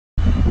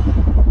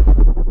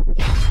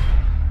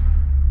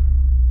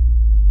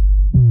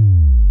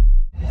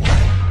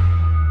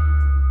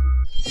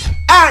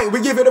Aye, we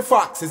give you the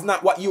facts. It's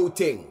not what you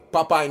think.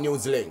 Popeye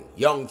Newsling,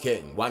 Young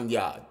King, 1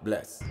 yard,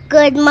 bless.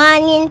 Good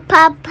morning,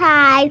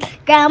 Popeye.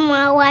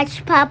 Grandma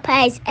watch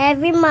Popeyes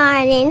every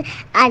morning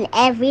and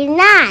every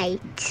night.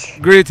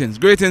 Greetings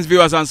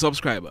viewers and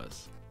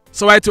subscribers.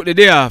 So I took the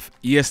day off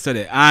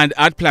yesterday and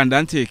had planned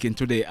on taking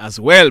today as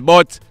well,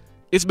 but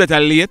it's better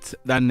late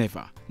than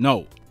never.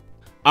 No,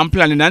 I'm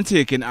planning on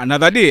taking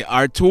another day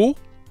or two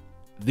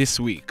this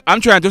week. I'm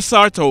trying to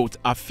sort out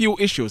a few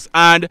issues,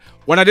 and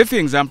one of the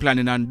things I'm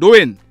planning on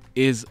doing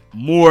is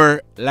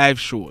more live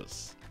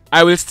shows.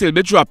 I will still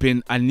be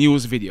dropping a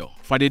news video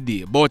for the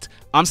day, but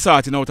I'm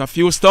sorting out a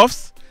few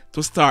stuffs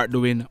to start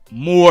doing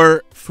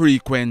more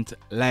frequent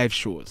live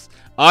shows.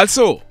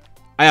 Also,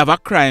 I have a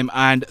crime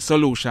and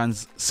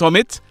solutions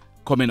summit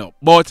coming up,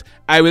 but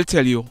I will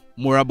tell you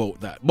more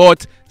about that.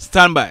 But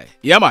stand by.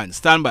 Yeah man,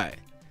 stand by.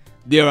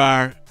 There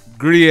are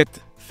great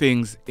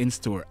things in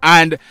store,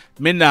 and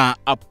me nah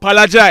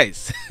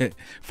apologize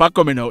for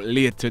coming out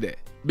late today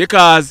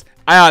because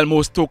I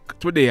almost took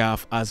today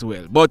off as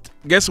well. But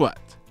guess what?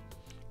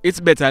 It's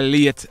better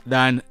late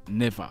than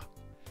never.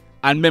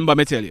 And remember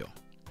me tell you,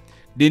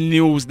 the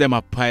news them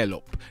a pile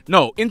up.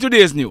 Now, in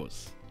today's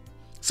news,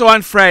 so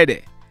on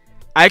Friday,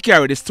 I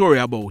carried a story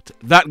about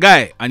that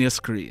guy on your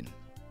screen.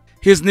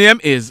 His name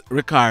is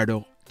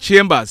Ricardo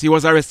Chambers. He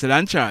was arrested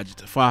and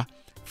charged for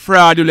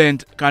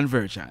fraudulent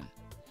conversion.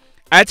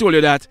 I told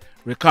you that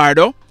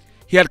Ricardo,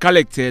 he had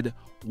collected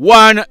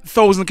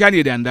 1,000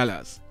 Canadian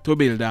dollars to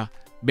build a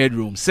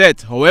bedroom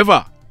set.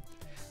 However,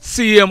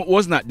 CM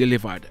was not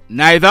delivered.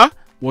 Neither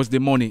was the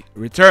money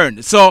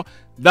returned. So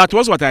that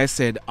was what I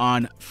said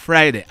on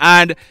Friday,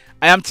 and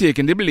I am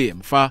taking the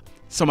blame for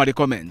some of the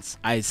comments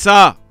I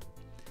saw.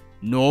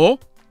 No,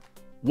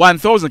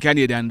 1,000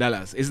 Canadian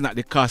dollars is not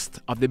the cost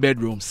of the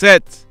bedroom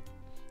set.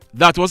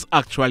 That was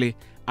actually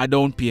a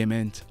down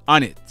payment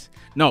on it.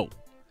 Now,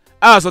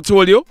 I also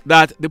told you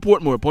that the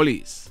Portmore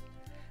police,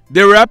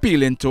 they were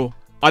appealing to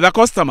other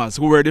customers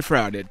who were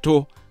defrauded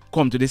to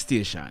come to the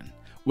station.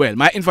 Well,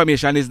 my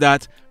information is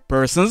that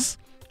persons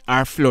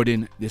are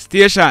flooding the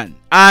station.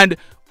 And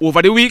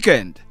over the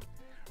weekend,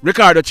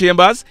 Ricardo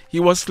Chambers,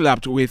 he was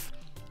slapped with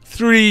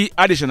 3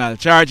 additional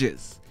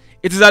charges.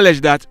 It is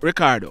alleged that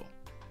Ricardo,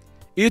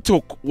 he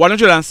took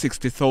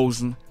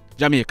 160,000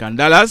 Jamaican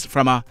dollars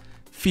from a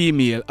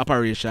female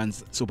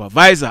operations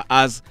supervisor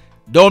as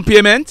down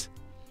payment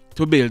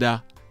to build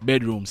a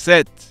bedroom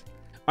set.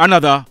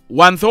 Another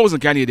 1,000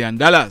 Canadian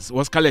dollars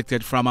was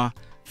collected from a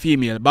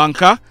female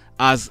banker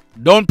as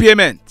down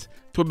payment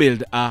to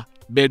build a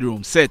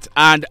bedroom set,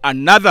 and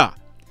another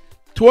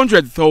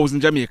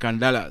 200,000 Jamaican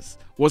dollars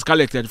was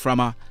collected from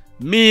a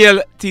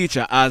male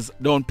teacher as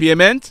down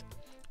payment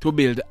to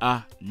build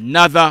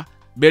another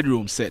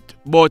bedroom set.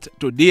 But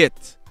to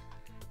date,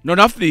 none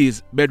of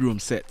these bedroom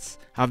sets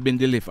have been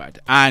delivered,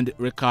 and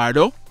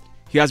Ricardo,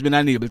 he has been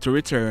unable to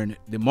return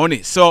the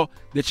money. So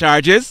the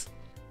charges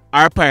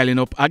are piling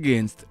up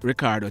against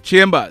Ricardo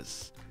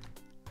Chambers.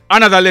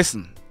 Another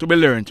lesson to be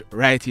learned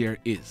right here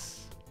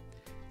is,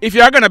 if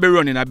you are going to be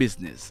running a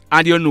business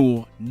and you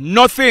know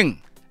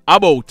nothing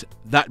about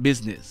that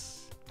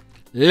business,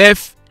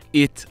 leave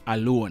it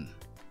alone.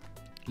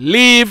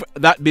 Leave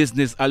that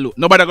business alone.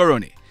 Nobody go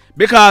run it.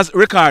 Because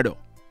Ricardo,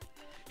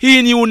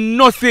 he knew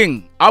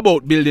nothing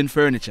about building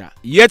furniture,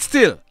 yet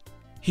still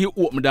he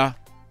opened a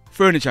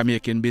furniture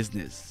making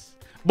business.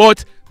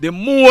 But the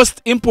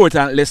most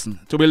important lesson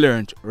to be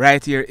learned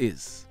right here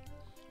is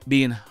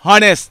being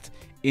honest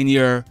in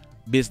your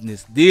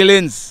business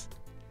dealings.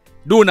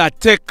 Do not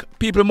take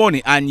people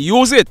money and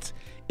use it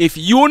if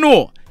you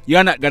know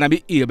you're not going to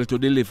be able to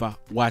deliver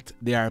what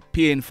they are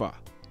paying for.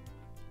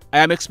 I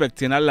am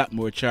expecting a lot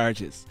more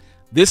charges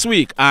this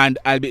week, and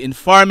I'll be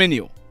informing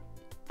you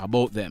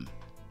about them.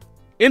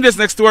 In this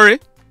next story,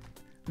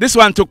 this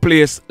one took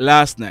place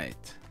last night,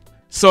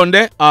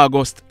 Sunday,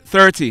 August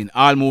 13,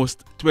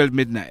 almost 12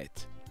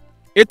 midnight.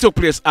 It took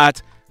place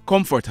at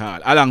Comfort Hall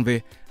along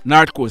the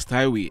North Coast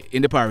Highway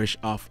in the parish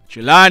of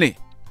Trelawney.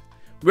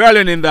 We are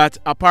learning that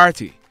a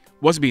party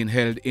was being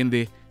held in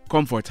the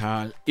Comfort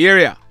Hall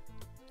area.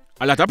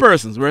 A lot of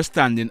persons were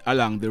standing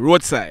along the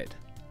roadside.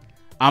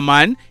 A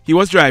man, he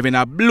was driving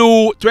a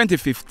blue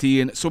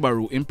 2015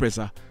 Subaru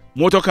Impreza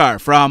motorcar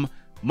from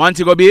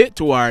Montego Bay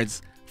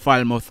towards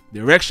Falmouth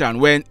direction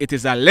when it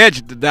is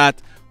alleged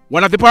that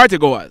one of the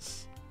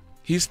partygoers,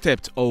 he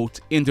stepped out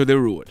into the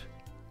road.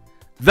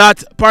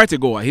 That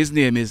partygoer, his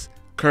name is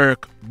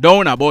Kirk,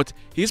 but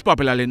he's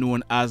popularly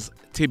known as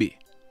Tibby.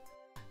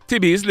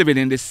 Tibby is living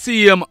in the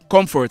same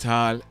Comfort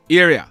Hall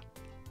area.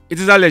 It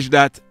is alleged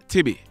that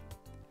Tibby,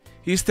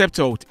 he stepped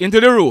out into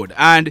the road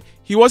and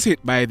he was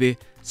hit by the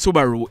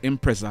Subaru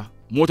Impreza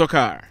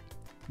motorcar.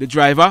 The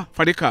driver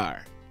for the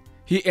car,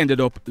 he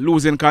ended up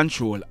losing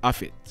control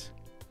of it.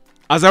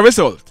 As a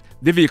result,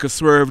 the vehicle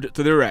swerved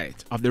to the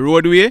right of the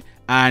roadway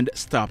and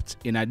stopped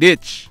in a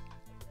ditch.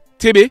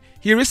 Tibby,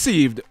 he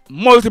received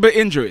multiple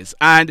injuries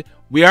and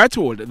we are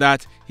told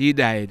that he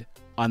died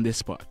on the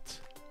spot.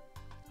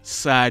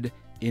 Sad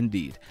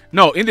indeed.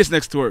 Now, in this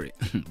next story,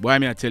 boy,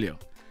 may I tell you,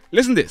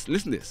 listen this.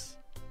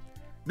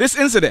 This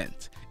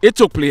incident, It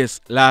took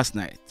place last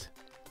night,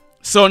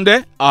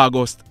 Sunday,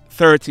 August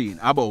 13,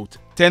 about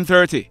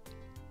 10:30.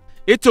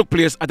 It took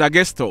place at a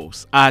guest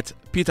house at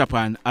Peter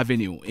Pan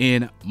Avenue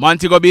in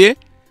Montego Bay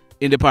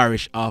in the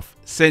parish of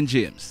St.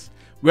 James.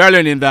 We are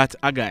learning that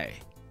a guy,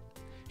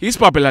 he's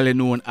popularly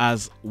known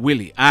as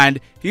Willie, and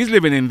he's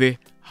living in the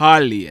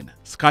Hall Lane,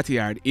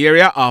 Scottyard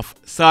area of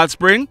Salt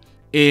Spring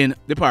in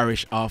the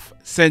parish of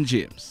St.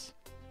 James.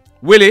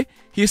 Willie,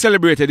 he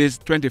celebrated his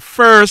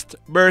 21st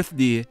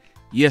birthday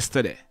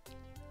yesterday,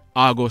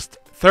 August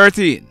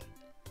 13.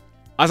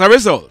 As a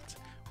result,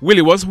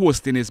 Willie was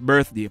hosting his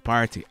birthday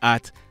party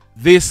at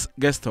this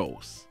guest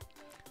house.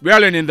 We are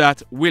learning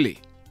that Willie,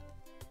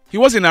 he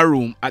was in a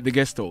room at the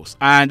guest house,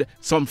 and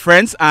some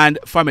friends and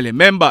family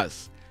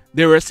members,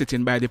 they were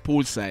sitting by the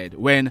poolside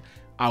when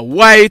a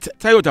white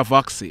Toyota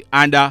Voxy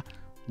and a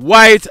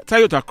white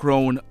Toyota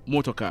Crown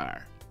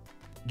motorcar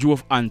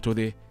drove onto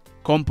the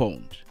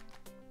compound.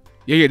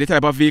 You hear the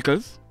type of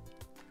vehicles?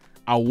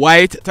 A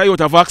white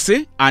Toyota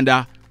Voxy and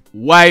a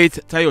white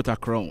Toyota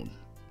Crown.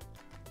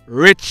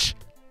 Rich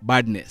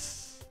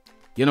badness.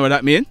 You know what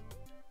that means?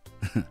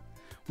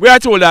 We are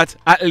told that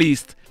at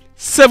least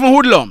 7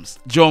 hoodlums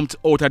jumped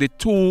out of the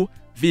 2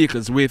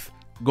 vehicles with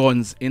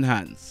guns in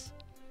hands.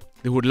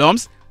 The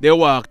hoodlums, they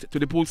walked to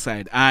the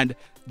poolside and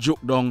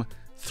juked down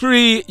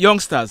 3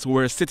 youngsters who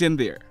were sitting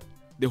there.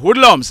 The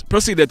hoodlums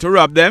proceeded to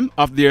rob them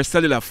of their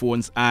cellular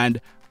phones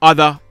and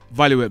other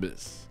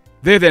valuables.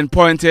 They then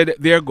pointed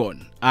their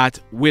gun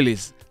at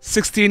Willie's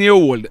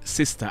 16-year-old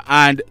sister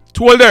and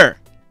told her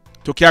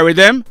to carry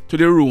them to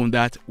the room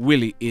that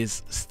Willie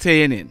is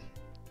staying in.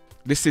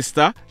 The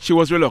sister, she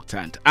was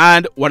reluctant,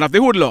 and one of the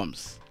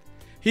hoodlums,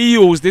 he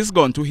used his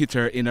gun to hit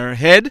her in her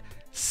head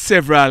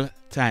several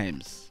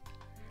times.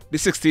 The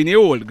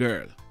 16-year-old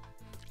girl,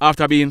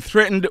 after being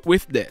threatened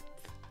with death,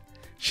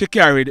 she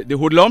carried the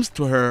hoodlums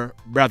to her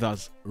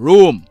brother's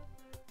room.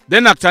 They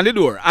knocked on the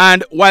door,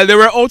 and while they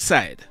were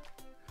outside,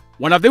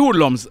 one of the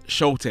hoodlums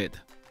shouted,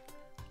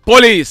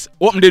 "Police,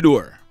 open the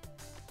door."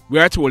 We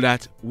are told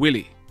that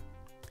Willie,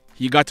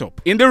 he got up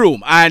in the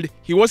room and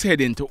he was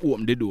heading to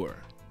open the door.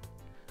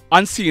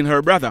 On seeing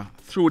her brother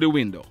through the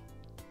window,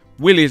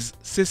 Willie's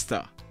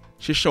sister,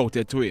 she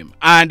shouted to him,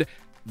 and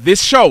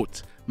this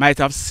shout might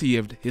have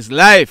saved his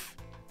life.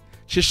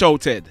 She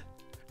shouted,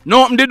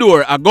 "No, open the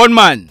door, a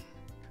gunman."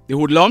 The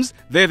hoodlums,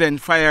 they then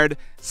fired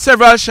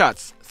several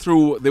shots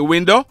through the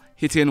window,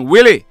 hitting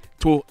Willie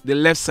to the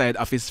left side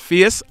of his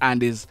face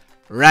and his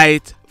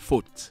right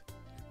foot.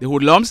 The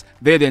hoodlums,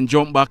 they then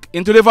jumped back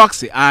into the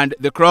Voxy and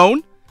the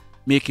Crown,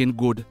 making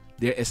good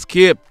their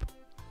escape.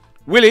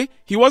 Willie,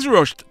 he was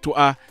rushed to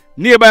a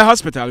nearby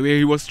hospital where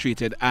he was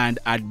treated and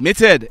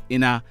admitted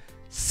in a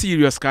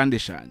serious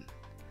condition.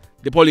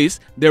 The police,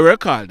 they were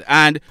called,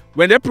 and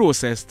when they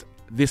processed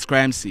this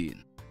crime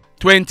scene,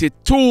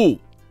 22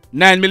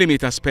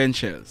 9mm spent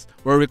shells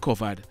were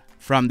recovered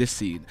from the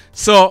scene.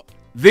 So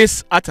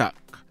this attack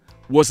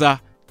was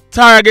a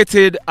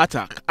targeted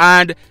attack,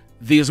 and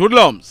these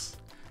hoodlums,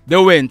 they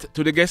went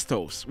to the guest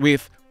house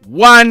with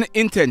one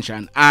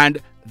intention,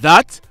 and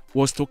that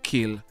was to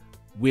kill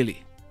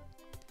Willie.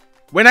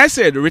 When I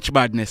said rich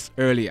badness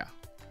earlier,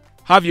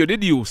 have you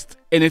deduced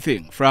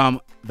anything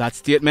from that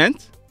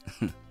statement?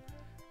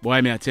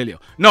 Boy, may I tell you.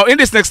 Now, in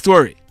this next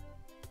story,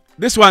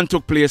 this one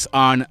took place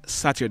on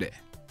Saturday,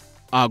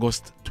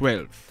 August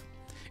 12.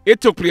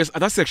 It took place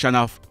at a section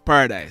of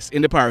Paradise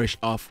in the parish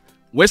of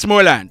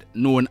Westmoreland,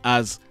 known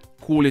as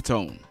Cooley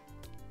Town.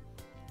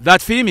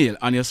 That female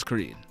on your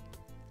screen,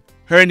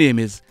 her name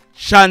is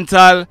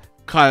Shantal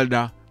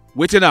Calder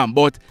Whittingham,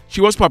 but she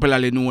was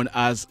popularly known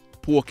as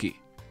Pokey.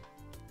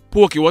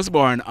 Pokey was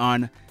born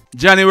on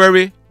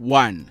January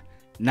 1,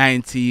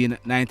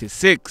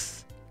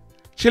 1996.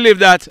 She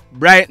lived at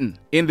Brighton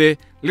in the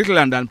Little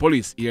London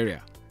police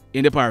area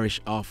in the parish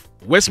of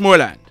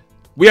Westmoreland.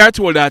 We are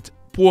told that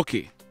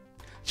Pokey,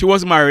 she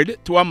was married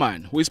to a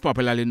man who is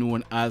popularly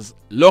known as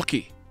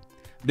Lucky.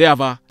 They have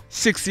a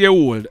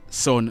 6-year-old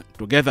son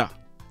together.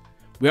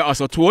 We are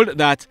also told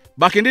that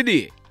back in the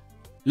day,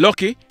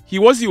 Lucky, he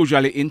was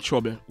usually in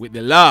trouble with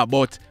the law,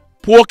 but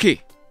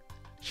Pokey,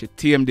 she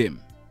tamed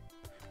him.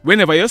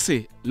 Whenever you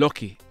see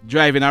Lucky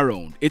driving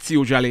around, it's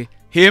usually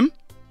him,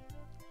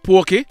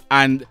 Pokey,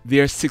 and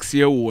their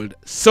 6-year-old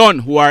son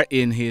who are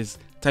in his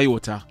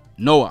Toyota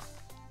Noah.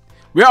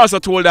 We are also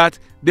told that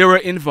they were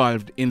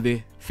involved in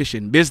the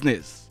fishing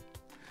business.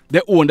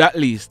 They owned at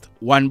least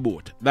one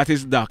boat that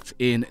is docked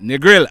in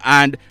Negril,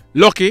 and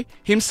Lucky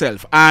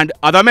himself and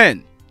other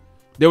men,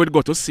 they would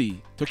go to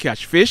sea to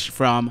catch fish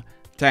from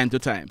time to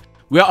time.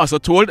 We are also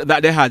told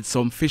that they had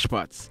some fish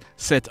pots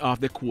set off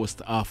the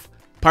coast of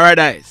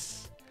Paradise.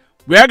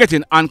 We are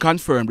getting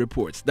unconfirmed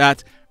reports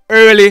that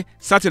early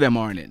Saturday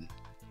morning,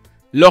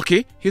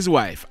 Lucky, his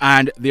wife,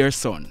 and their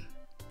son,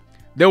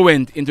 they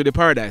went into the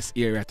Paradise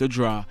area to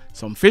draw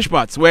some fish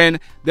pots when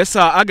they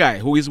saw a guy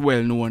who is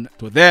well known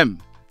to them.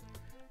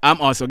 I'm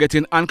also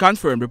getting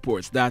unconfirmed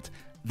reports that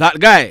that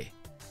guy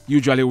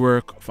usually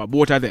works for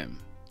both of them.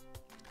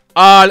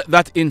 All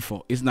that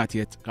info is not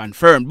yet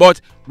confirmed, but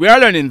we are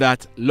learning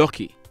that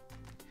Lucky,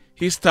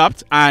 he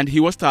stopped and he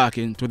was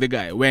talking to the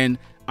guy when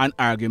an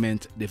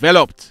argument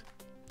developed.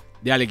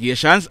 The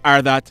allegations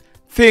are that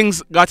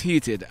things got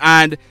heated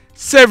and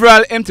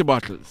several empty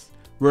bottles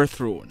were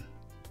thrown.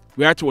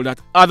 We are told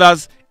that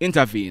others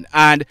intervened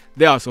and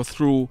they also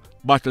threw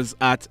bottles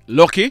at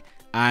Lucky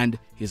and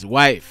his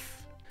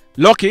wife.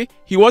 Lucky,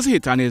 he was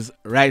hit on his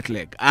right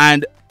leg,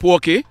 and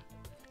Pokey,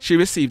 she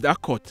received a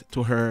cut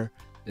to her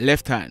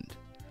left hand.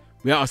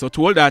 We are also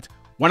told that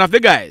one of the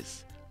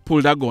guys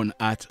pulled a gun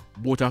at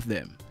both of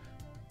them.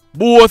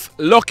 Both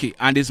Lucky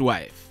and his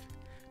wife,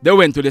 they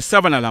went to the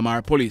Savannah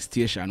Lamar police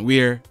station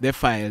where they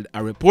filed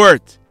a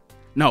report.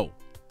 Now,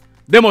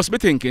 they must be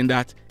thinking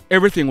that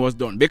everything was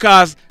done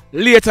because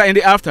later in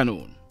the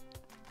afternoon,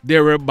 they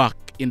were back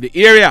in the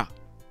area.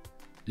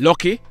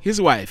 Lucky,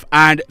 his wife,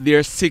 and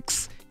their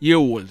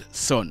 6-year-old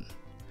son.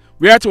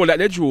 We are told that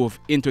they drove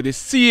into the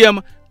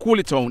same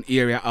Cooleytown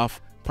area of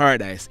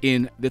Paradise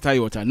in the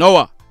Toyota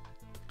Noah.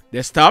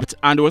 They stopped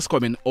and was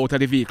coming out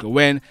of the vehicle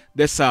when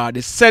they saw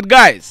the said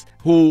guys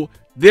who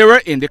they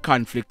were in the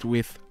conflict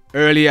with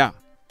earlier.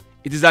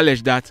 It is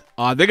alleged that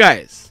all the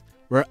guys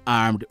were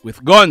armed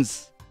with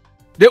guns.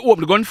 They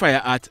opened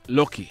gunfire at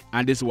Lucky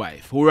and his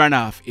wife, who ran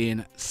off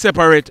in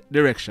separate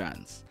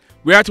directions.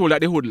 We are told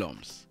that the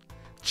hoodlums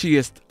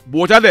chased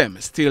both of them,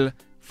 still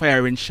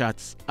firing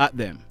shots at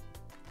them.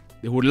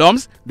 The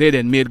hoodlums, they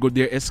then made good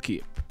their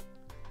escape.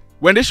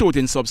 When the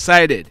shooting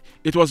subsided,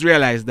 it was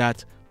realized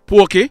that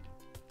Pokey,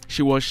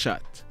 she was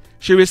shot.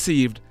 She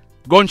received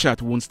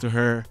gunshot wounds to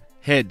her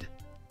head.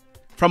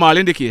 From all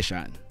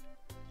indication,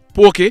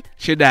 Pokey,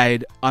 she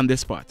died on the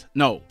spot.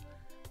 Now,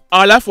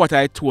 all of what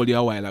I told you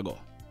a while ago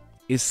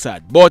is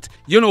sad. But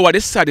you know what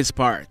the saddest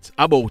part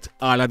about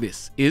all of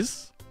this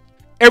is?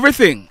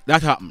 Everything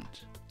that happened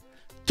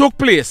took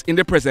place in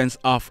the presence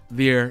of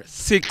their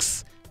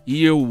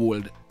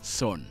 6-year-old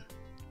son.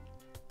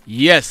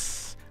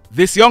 Yes,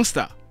 this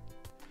youngster,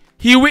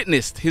 he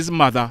witnessed his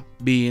mother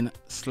being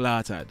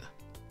slaughtered.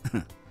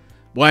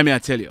 Boy, may I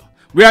tell you,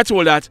 we are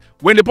told that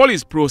when the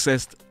police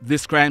processed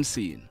this crime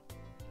scene,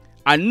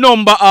 a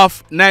number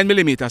of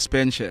 9mm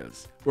spent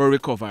shells were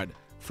recovered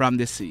from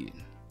the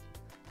scene.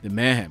 The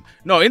mayhem.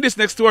 Now, in this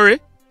next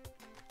story,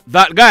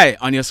 that guy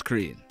on your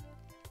screen,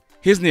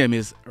 his name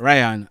is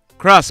Rayon,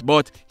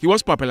 but he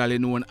was popularly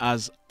known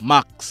as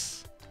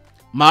Max.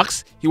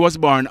 Max, he was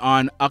born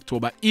on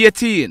October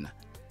 18,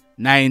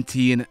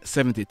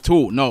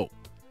 1972. Now,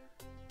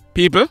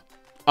 people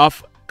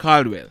of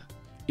Caldwell,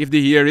 if the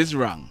year is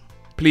wrong,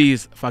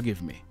 please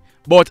forgive me.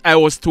 But I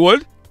was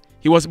told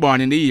he was born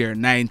in the year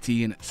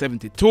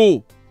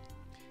 1972.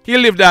 He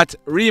lived at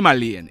Rima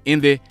Lane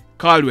in the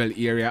Caldwell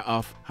area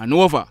of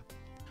Hanover.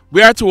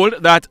 We are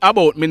told that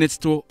about minutes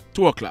to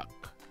 2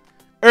 o'clock,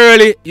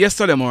 early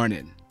yesterday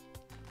morning,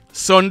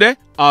 Sunday,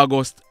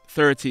 August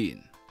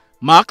 13,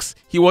 Max,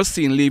 he was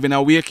seen leaving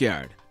a wake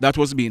yard that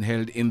was being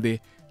held in the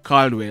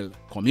Caldwell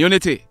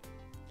community.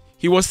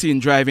 He was seen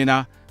driving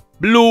a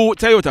blue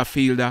Toyota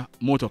Fielder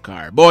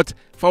motorcar, but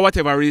for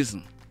whatever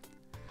reason,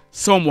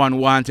 someone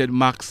wanted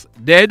Max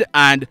dead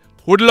and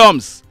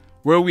hoodlums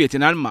were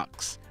waiting on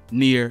Max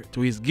near to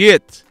his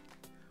gate.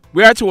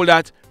 We are told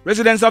that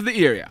residents of the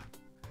area,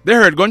 they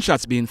heard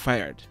gunshots being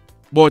fired,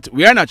 but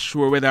we are not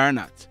sure whether or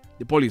not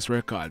the police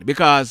were called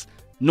because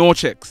no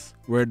checks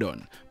were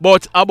done.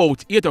 But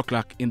about 8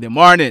 o'clock in the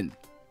morning,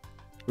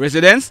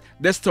 residents,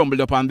 they stumbled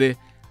upon the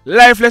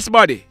lifeless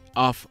body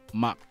of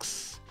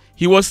Max.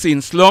 He was seen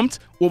slumped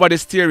over the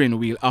steering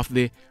wheel of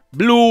the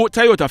blue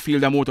Toyota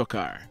Fielder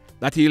motorcar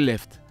that he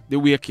left the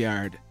wake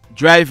yard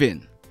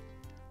driving.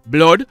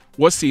 Blood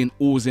was seen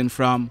oozing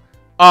from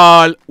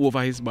all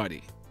over his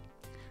body.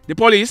 The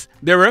police,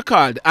 they were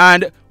called,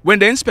 and when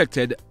they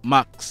inspected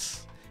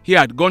Max, he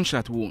had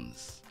gunshot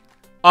wounds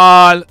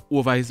all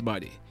over his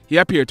body. He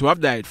appeared to have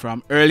died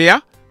from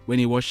earlier when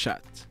he was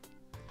shot.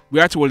 We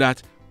are told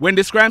that when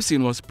this crime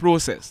scene was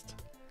processed,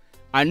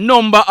 a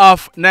number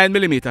of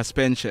 9mm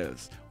spent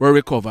shells were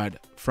recovered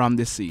from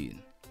the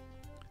scene.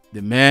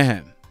 The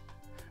mayhem.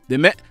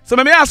 So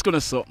let me ask you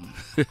something.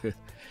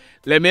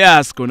 Let me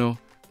ask you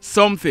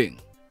something.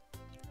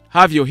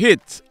 Have you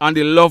hit on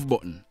the love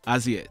button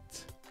as yet?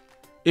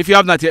 If you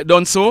have not yet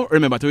done so,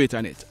 remember to hit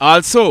on it.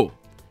 Also,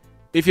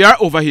 if you are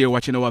over here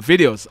watching our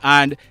videos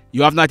and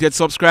you have not yet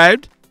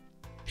subscribed,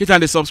 hit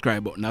on the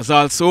subscribe button. As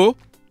also,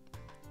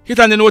 hit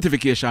on the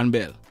notification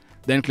bell.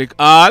 Then click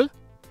all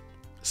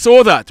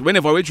so that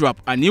whenever we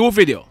drop a new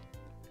video,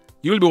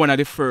 you'll be one of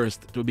the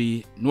first to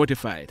be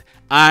notified.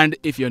 And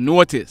if you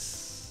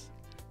notice,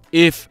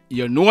 we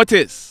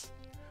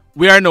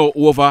are now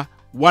over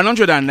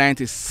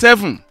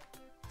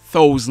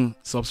 197,000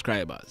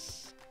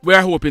 subscribers. We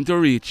are hoping to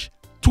reach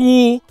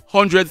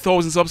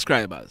 200,000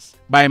 subscribers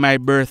by my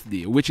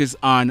birthday, which is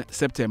on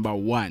September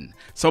 1.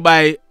 So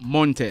by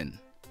month end,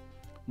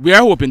 we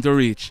are hoping to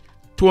reach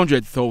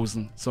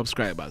 200,000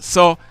 subscribers.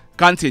 So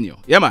continue.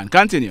 Yeah, man,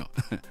 continue.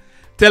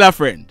 Tell a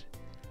friend.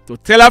 To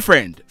tell a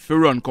friend if you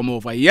run come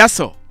over here,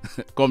 so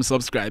come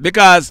subscribe.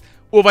 Because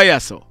over here,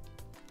 so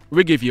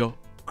we give you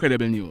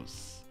credible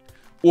news.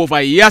 Over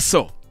here,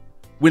 so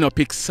we no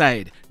pick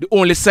side. The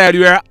only side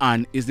we are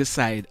on is the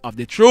side of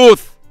the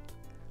truth.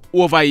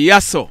 Over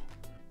yasso,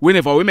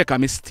 whenever we make a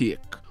mistake,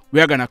 we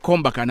are gonna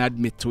come back and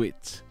admit to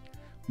it.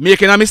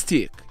 Making a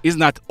mistake is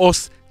not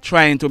us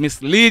trying to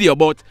mislead you,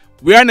 but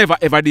we are never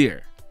ever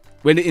there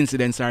when the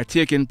incidents are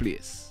taking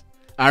place.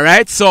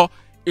 Alright, so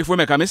if we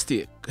make a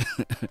mistake,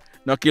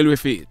 no kill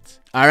with it.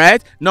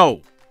 Alright,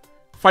 now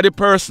for the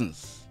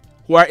persons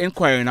who are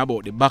inquiring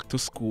about the back to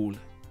school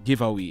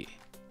giveaway,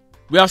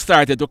 we have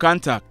started to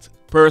contact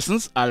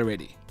persons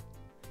already.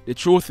 The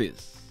truth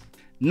is,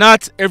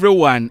 not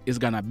everyone is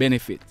gonna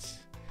benefit.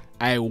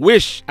 I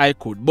wish I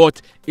could,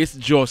 but it's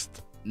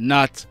just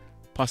not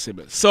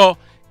possible. So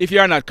if you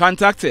are not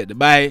contacted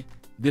by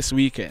this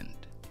weekend,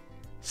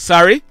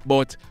 sorry,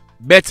 but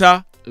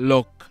better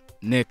luck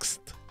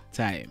next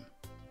time.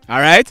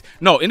 Alright?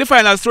 Now, in the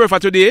final story for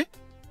today,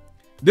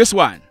 this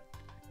one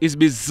is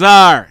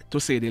bizarre to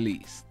say the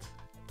least.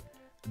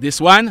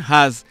 This one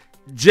has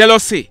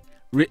jealousy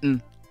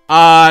written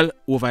all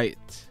over it.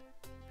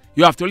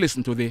 You have to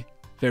listen to the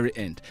very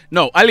end.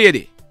 Now, a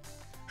lady,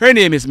 her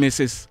name is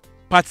Mrs.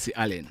 Patsy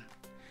Allen.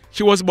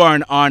 She was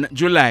born on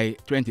July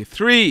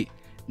 23,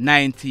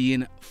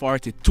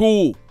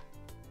 1942.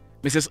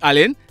 Mrs.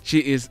 Allen, she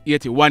is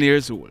 81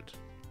 years old.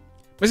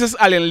 Mrs.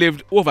 Allen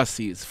lived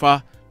overseas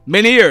for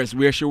many years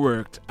where she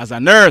worked as a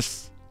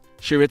nurse.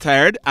 She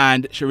retired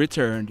and she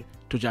returned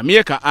to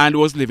Jamaica and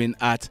was living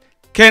at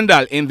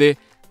Kendall in the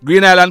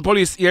Green Island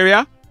Police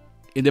area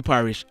in the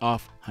parish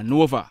of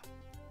Hanover.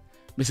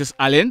 Mrs.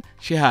 Allen,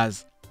 she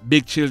has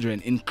big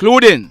children,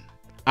 including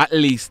at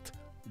least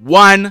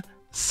one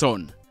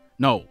son.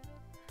 Now,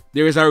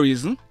 there is a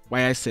reason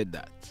why I said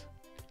that.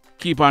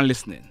 Keep on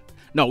listening.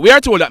 Now, we are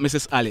told that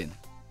Mrs. Allen,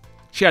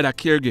 she had a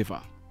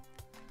caregiver.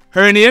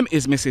 Her name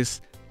is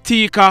Mrs.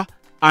 Teka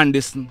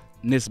Anderson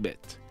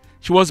Nesbeth.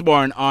 She was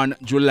born on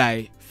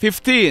July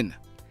 15,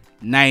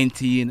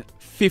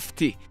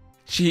 1950.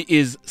 She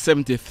is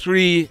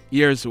 73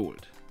 years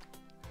old.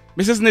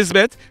 Mrs.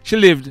 Nisbeth, she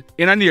lived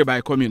in a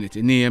nearby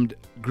community named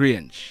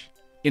Grange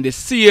in the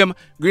same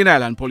Green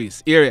Island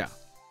Police area.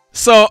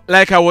 So,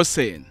 like I was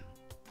saying,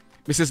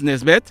 Mrs.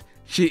 Nesbeth,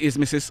 she is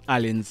Mrs.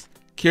 Allen's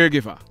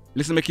caregiver.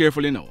 Listen to me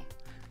carefully now.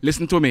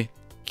 Listen to me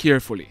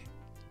carefully.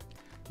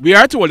 We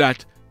are told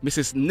that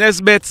Mrs.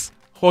 Nesbeth's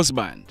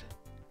husband,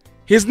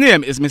 his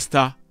name is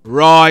Mr.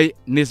 Roy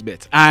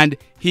Nisbeth, and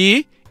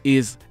he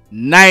is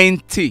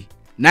 90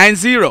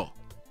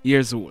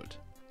 years old.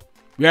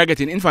 We are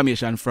getting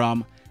information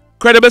from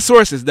credible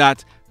sources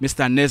that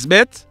Mr.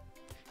 Nesbeth,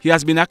 he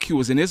has been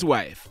accusing his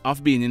wife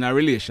of being in a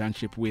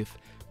relationship with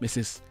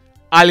Mrs.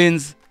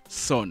 Allen's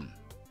son.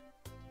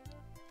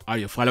 Are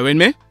you following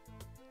me?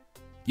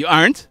 You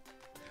aren't?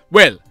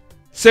 Well,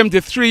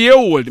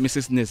 73-year-old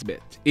Mrs.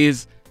 Nesbeth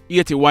is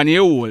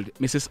 81-year-old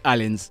Mrs.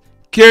 Allen's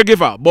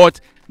caregiver,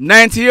 but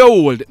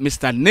 90-year-old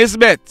Mr.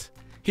 Nesbeth,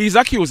 he's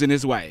accusing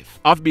his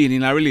wife of being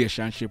in a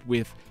relationship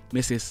with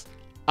Mrs.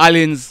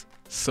 Allen's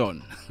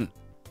son.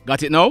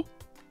 Got it now?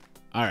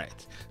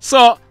 Alright.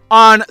 So,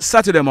 on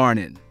Saturday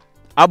morning,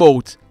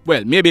 about,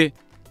 well, maybe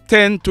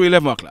 10 to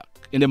 11 o'clock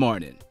in the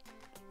morning,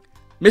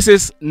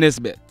 Mrs.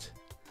 Nesbeth,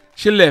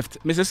 she left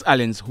Mrs.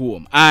 Allen's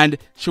home and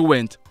she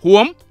went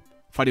home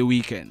for the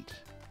weekend.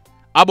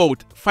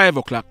 About 5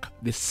 o'clock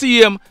the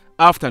same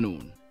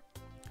afternoon,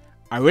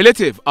 a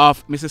relative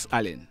of Mrs.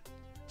 Allen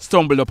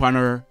stumbled upon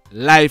her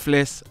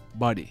lifeless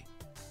body.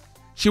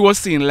 She was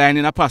seen lying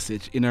in a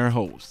passage in her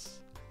house.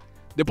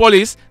 The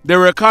police, they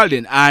were called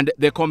in and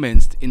they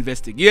commenced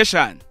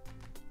investigation.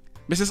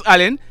 Mrs.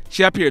 Allen,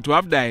 she appeared to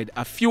have died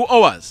a few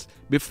hours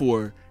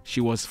before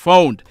she was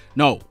found.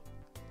 Now,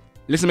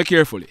 listen to me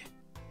carefully.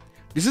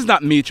 This is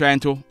not me trying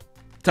to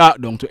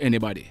talk down to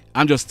anybody.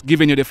 I'm just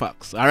giving you the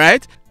facts,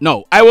 alright?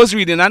 Now, I was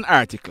reading an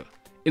article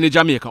in the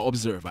Jamaica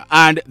Observer,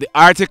 and the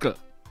article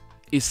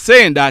is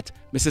saying that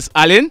Mrs.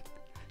 Allen,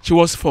 she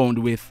was found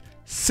with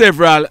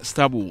several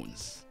stab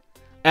wounds.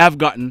 I have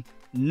gotten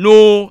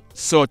no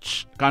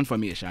such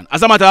confirmation.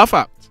 As a matter of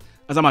fact,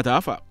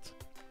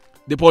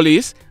 the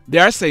police, they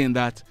are saying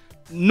that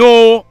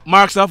no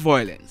marks of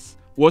violence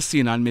was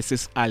seen on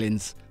Mrs.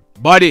 Allen's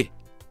body.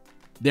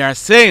 They are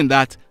saying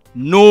that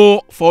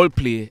no foul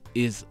play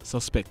is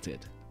suspected.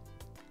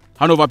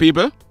 Hanover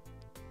people,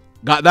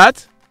 got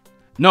that?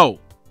 Now,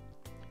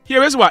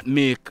 here is what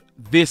makes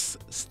this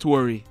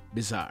story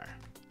bizarre.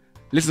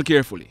 Listen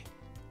carefully.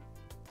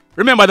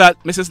 Remember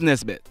that Mrs.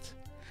 Nesbeth,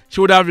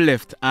 she would have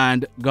left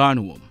and gone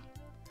home.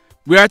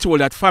 We are told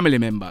that family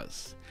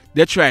members,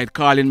 they tried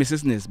calling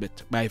Mrs.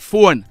 Nesbeth by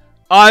phone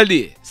all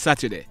day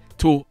Saturday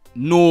to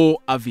no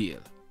avail.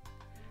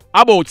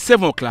 About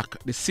 7 o'clock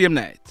the same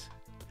night,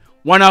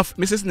 one of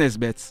Mrs.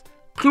 Nesbeth's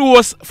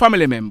close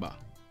family member,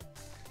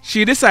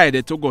 she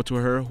decided to go to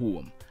her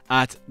home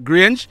at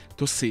Grange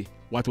to see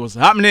what was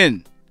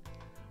happening.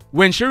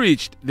 When she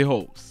reached the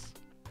house,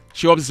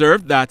 she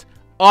observed that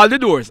all the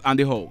doors on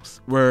the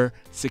house were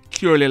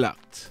securely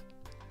locked.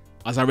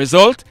 As a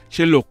result,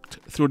 she looked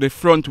through the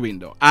front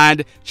window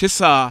and she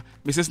saw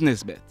Mrs.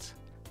 Nesbeth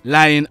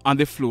lying on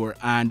the floor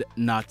and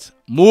not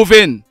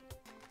moving.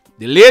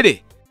 The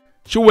lady,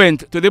 She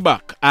went to the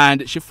back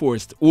and she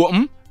forced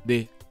open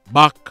the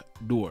back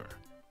door.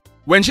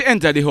 When she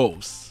entered the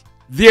house,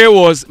 there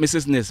was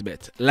Mrs.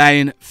 Nesbeth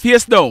lying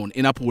face down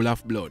in a pool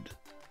of blood.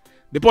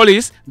 The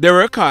police, they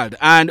were called,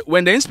 and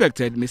when they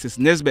inspected Mrs.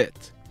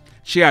 Nesbeth,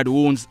 she had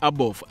wounds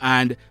above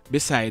and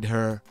beside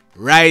her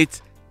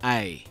right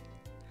eye.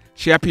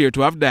 She appeared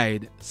to have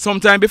died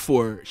sometime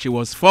before she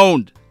was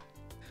found.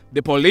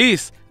 The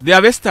police, they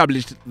have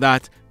established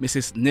that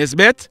Mrs.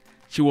 Nesbeth,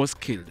 she was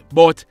killed.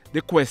 But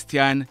the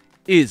question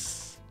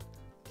is,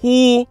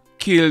 who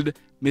killed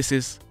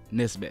Mrs.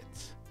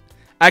 Nesbeth?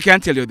 I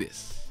can tell you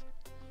this.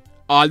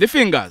 All the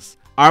fingers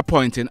are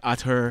pointing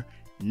at her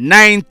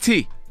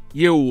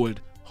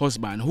 90-year-old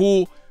husband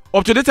who,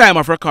 up to the time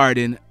of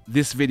recording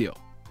this video,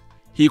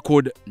 he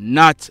could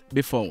not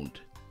be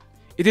found.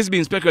 It is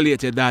being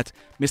speculated that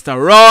Mr.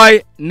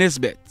 Roy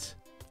Nesbeth,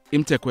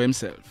 Teka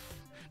himself.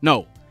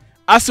 Now,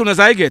 as soon as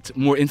I get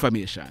more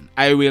information,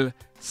 I will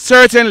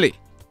certainly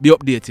be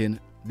updating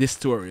this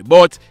story.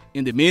 But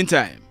in the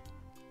meantime,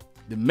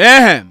 the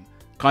mayhem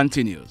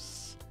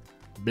continues.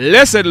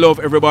 Blessed love,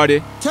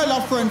 everybody. Tell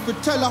a friend for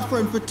tell a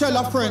friend for tell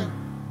a friend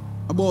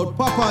about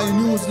Papa in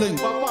Newslink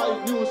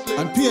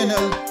and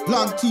PNL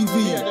Blog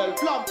TV.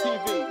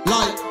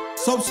 Like,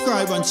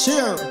 subscribe and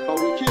share.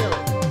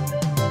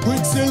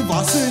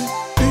 Quicksilver sing,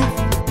 if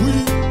we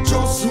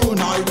just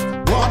unite,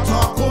 what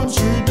a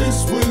country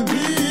this will be.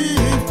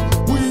 If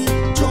we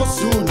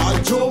just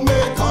unite,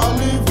 Jamaica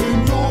live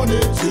in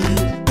unity.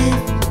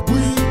 If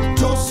we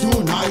just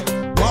unite,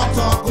 what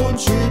a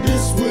country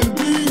this will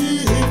be.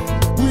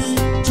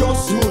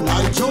 Just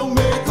unite,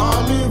 Jamaica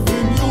live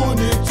in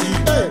unity.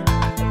 Hey,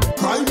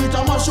 crime it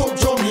a mash up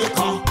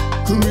Jamaica.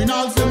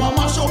 Criminals them a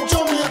mash up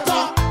Jamaica.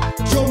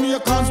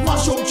 Jamaicans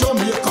mash up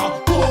Jamaica.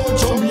 Oh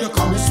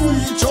Jamaica, me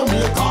sweet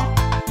Jamaica.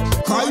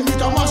 Crime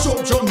it a mash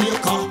up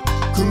Jamaica.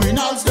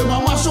 Criminals them a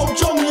mash up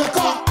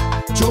Jamaica.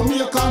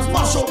 Jamaicans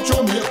mash up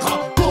Jamaica.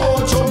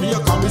 Oh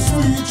Jamaica, me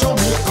sweet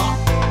Jamaica.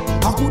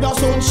 I coulda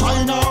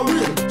sunshine or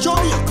rain.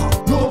 Jamaica,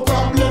 no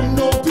problem,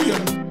 no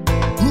pain.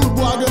 Rude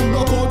boy them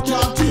block out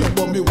can't tame,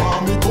 but me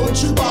want me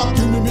country back.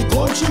 Give me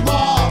country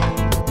back.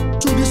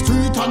 To the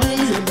street and the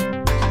lane,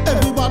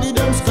 everybody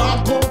them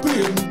start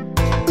complain.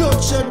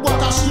 Bloodshed,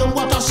 what a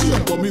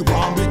shame, but me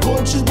want me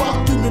country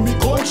back. Give me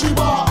country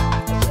back.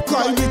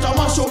 Crime it a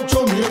mash up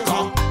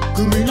Jamaica.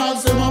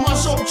 Criminals them a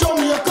mash up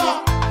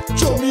Jamaica.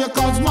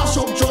 Jamaicans mash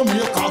up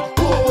Jamaica.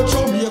 Oh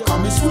Jamaica,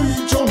 me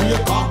sweet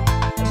Jamaica.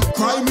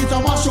 Crime it a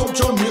mash up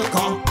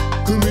Jamaica.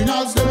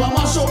 Criminals them a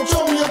mash up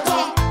Jamaica.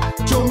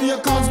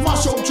 Jamaicans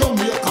mash up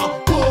Jamaica.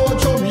 Oh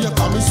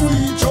Jamaica, me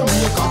sweet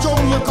Jamaica.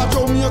 Jamaica,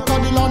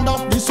 the land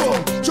of the sun.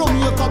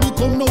 Jamaica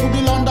become now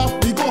the land of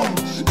the gun.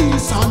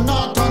 East and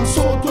north and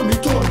south when me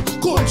turn.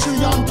 Country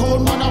and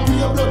town, man a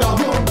pay blood a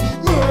run.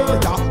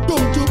 Murder,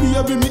 don't you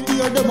baby me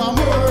hear them a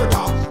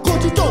murder.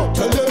 Cut it out,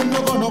 tell them no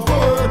gonna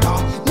further.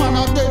 Man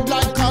a dead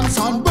like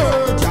cancer and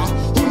bird, yeah.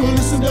 Who no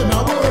listen them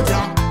a word,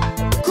 yeah.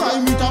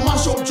 Crime it a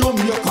mash up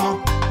Jamaica.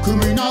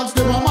 Criminals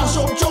them a mash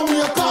up Jamaica.